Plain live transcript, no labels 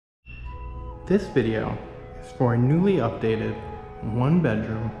This video is for a newly updated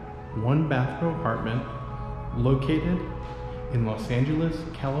 1-bedroom, 1-bathroom apartment located in Los Angeles,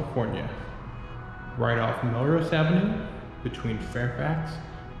 California, right off Melrose Avenue between Fairfax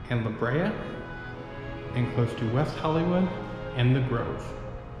and La Brea, and close to West Hollywood and The Grove.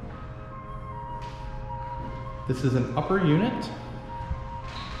 This is an upper unit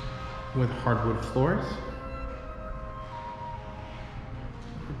with hardwood floors,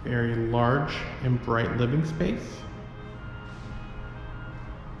 a very large and bright living space,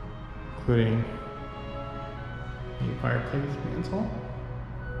 including a fireplace mantel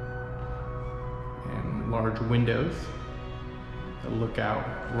and large windows that look out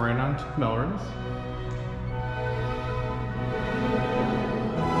right onto Melrose.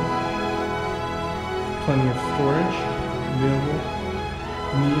 Plenty of storage available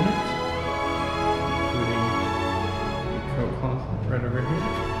in the unit, including a coat closet right over here.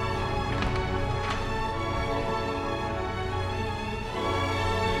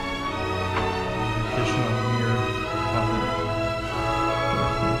 Additional mirror closet doors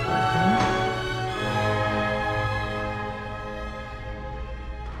right here.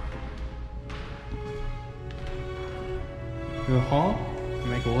 To the hall,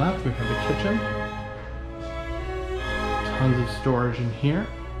 make a left, we have the kitchen. Tons of storage in here.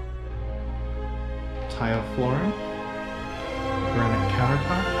 Tile flooring, granite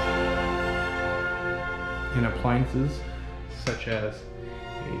countertops, and appliances such as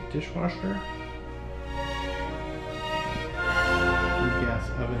a dishwasher, gas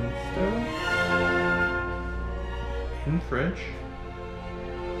oven, stove, and fridge.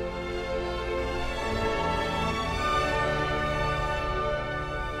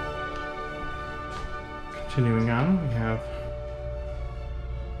 Continuing on, we have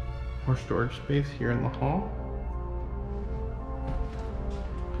more storage space here in the hall.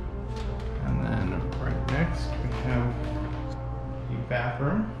 And then right next we have the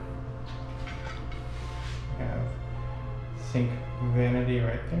bathroom. We have sink vanity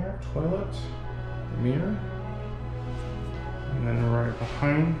right there, toilet, mirror. And then right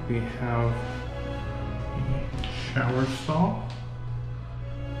behind we have the shower stall.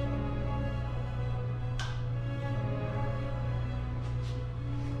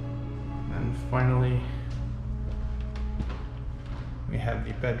 And finally, we have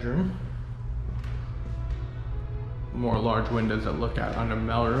the bedroom. More large windows that look out onto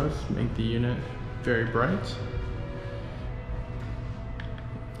Melrose make the unit very bright.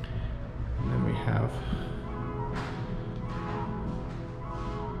 And then we have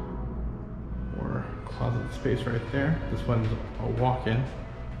more closet space right there. This one's a walk-in.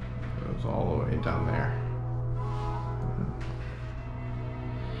 Goes all the way down there.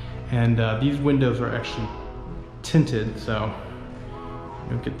 And these windows are actually tinted, so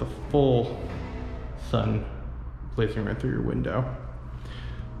you'll get the full sun blazing right through your window.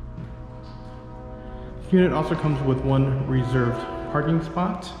 This unit also comes with one reserved parking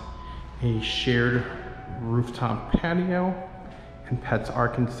spot, a shared rooftop patio, and pets are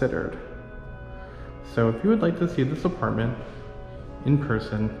considered. So if you would like to see this apartment in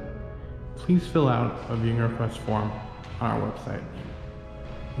person, please fill out a viewing request form on our website.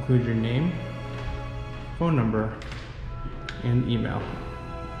 Include your name, phone number, and email.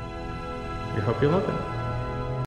 We hope you love it.